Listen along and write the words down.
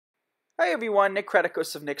Hi everyone, Nick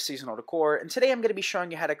Kretikos of Nick's Seasonal Decor, and today I'm going to be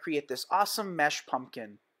showing you how to create this awesome mesh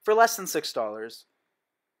pumpkin for less than $6.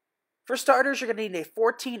 For starters, you're going to need a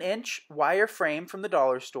 14-inch wire frame from the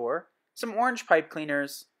dollar store, some orange pipe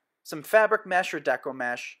cleaners, some fabric mesh or deco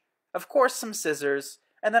mesh, of course some scissors,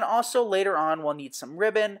 and then also later on we'll need some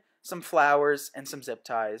ribbon, some flowers, and some zip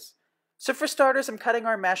ties. So for starters, I'm cutting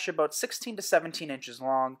our mesh about 16 to 17 inches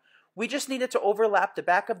long. We just need it to overlap the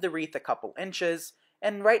back of the wreath a couple inches.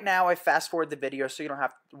 And right now I fast forward the video so you don't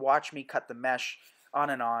have to watch me cut the mesh on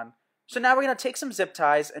and on. So now we're going to take some zip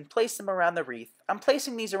ties and place them around the wreath. I'm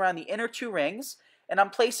placing these around the inner two rings, and I'm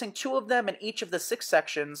placing 2 of them in each of the 6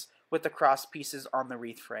 sections with the cross pieces on the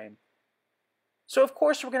wreath frame. So of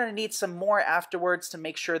course we're going to need some more afterwards to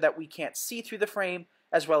make sure that we can't see through the frame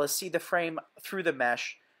as well as see the frame through the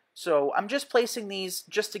mesh. So I'm just placing these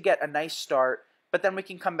just to get a nice start, but then we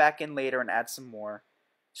can come back in later and add some more.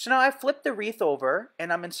 So now I've flipped the wreath over,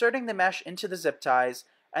 and I'm inserting the mesh into the zip ties,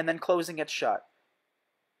 and then closing it shut.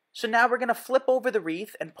 So now we're going to flip over the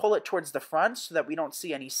wreath and pull it towards the front so that we don't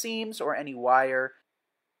see any seams or any wire.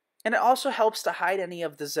 And it also helps to hide any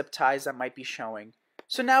of the zip ties that might be showing.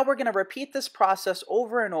 So now we're going to repeat this process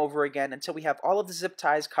over and over again until we have all of the zip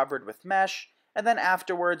ties covered with mesh, and then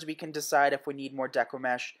afterwards we can decide if we need more deco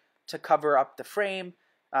mesh to cover up the frame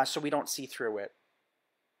so we don't see through it.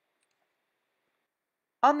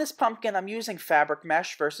 On this pumpkin, I'm using fabric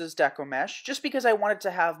mesh versus deco mesh, just because I wanted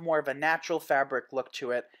to have more of a natural fabric look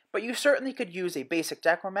to it, but you certainly could use a basic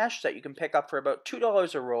deco mesh that you can pick up for about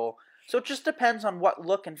 $2 a roll, so it just depends on what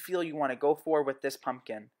look and feel you want to go for with this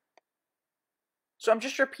pumpkin. So I'm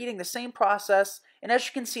just repeating the same process, and as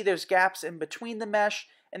you can see there's gaps in between the mesh,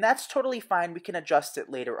 and that's totally fine. We can adjust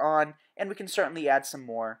it later on, and we can certainly add some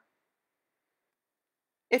more.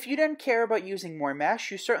 If you didn't care about using more mesh,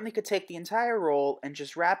 you certainly could take the entire roll and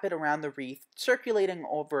just wrap it around the wreath, circulating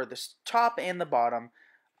over the top and the bottom.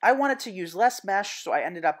 I wanted to use less mesh, so I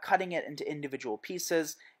ended up cutting it into individual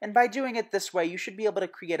pieces, and by doing it this way, you should be able to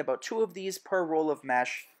create about 2 of these per roll of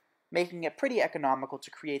mesh, making it pretty economical to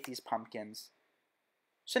create these pumpkins.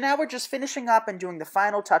 So now we're just finishing up and doing the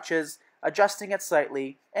final touches, adjusting it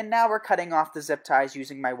slightly, and now we're cutting off the zip ties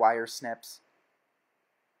using my wire snips.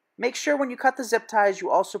 Make sure when you cut the zip ties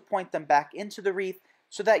you also point them back into the wreath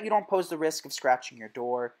so that you don't pose the risk of scratching your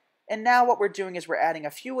door. And now what we're doing is we're adding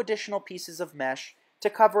a few additional pieces of mesh to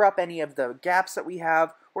cover up any of the gaps that we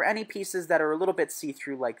have or any pieces that are a little bit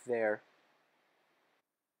see-through like there.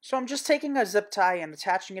 So I'm just taking a zip tie and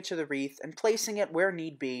attaching it to the wreath and placing it where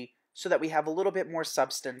need be so that we have a little bit more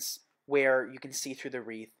substance where you can see through the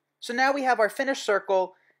wreath. So now we have our finished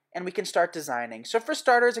circle, and we can start designing. So for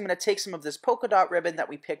starters, I'm going to take some of this polka dot ribbon that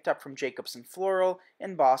we picked up from Jacobson Floral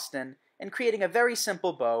in Boston and creating a very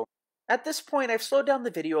simple bow. At this point, I've slowed down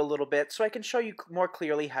the video a little bit so I can show you more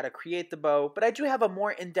clearly how to create the bow, but I do have a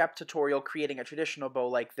more in-depth tutorial creating a traditional bow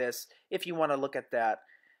like this if you want to look at that.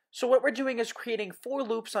 So what we're doing is creating 4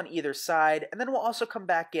 loops on either side, and then we'll also come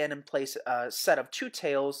back in and place a set of 2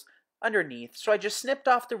 tails underneath. So I just snipped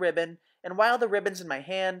off the ribbon, and while the ribbon's in my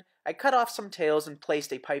hand, I cut off some tails and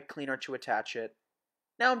placed a pipe cleaner to attach it.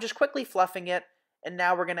 Now I'm just quickly fluffing it, and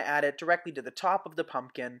now we're going to add it directly to the top of the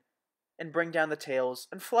pumpkin and bring down the tails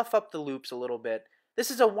and fluff up the loops a little bit.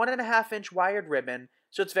 This is a 1.5-inch wired ribbon,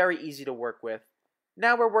 so it's very easy to work with.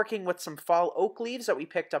 Now we're working with some fall oak leaves that we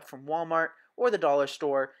picked up from Walmart or the dollar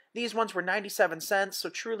store. These ones were 97 cents, so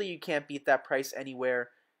truly you can't beat that price anywhere.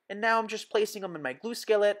 And now I'm just placing them in my glue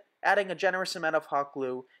skillet, adding a generous amount of hot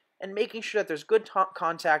glue, and making sure that there's good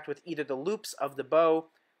contact with either the loops of the bow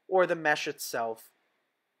or the mesh itself.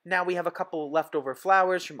 Now we have a couple leftover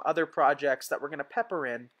flowers from other projects that we're going to pepper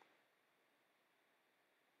in.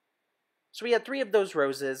 So we had 3 of those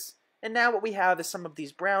roses, and now what we have is some of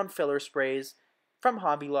these brown filler sprays from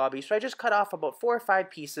Hobby Lobby. So I just cut off about 4 or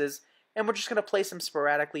 5 pieces, and we're just going to place them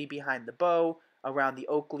sporadically behind the bow, around the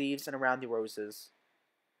oak leaves, and around the roses.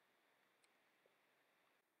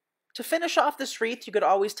 To finish off this wreath, you could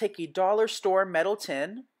always take a dollar store metal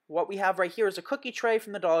tin. What we have right here is a cookie tray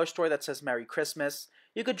from the dollar store that says Merry Christmas.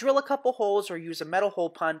 You could drill a couple holes or use a metal hole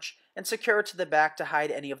punch and secure it to the back to hide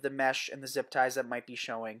any of the mesh and the zip ties that might be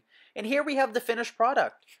showing. And here we have the finished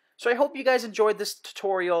product. So I hope you guys enjoyed this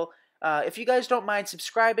tutorial. If you guys don't mind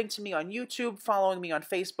subscribing to me on YouTube, following me on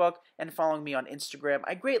Facebook, and following me on Instagram,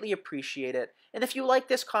 I greatly appreciate it. And if you like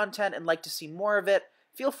this content and like to see more of it,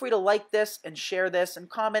 feel free to like this and share this and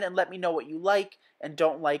comment and let me know what you like and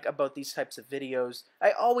don't like about these types of videos.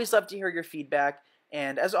 I always love to hear your feedback,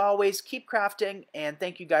 and as always, keep crafting, and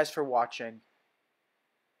thank you guys for watching.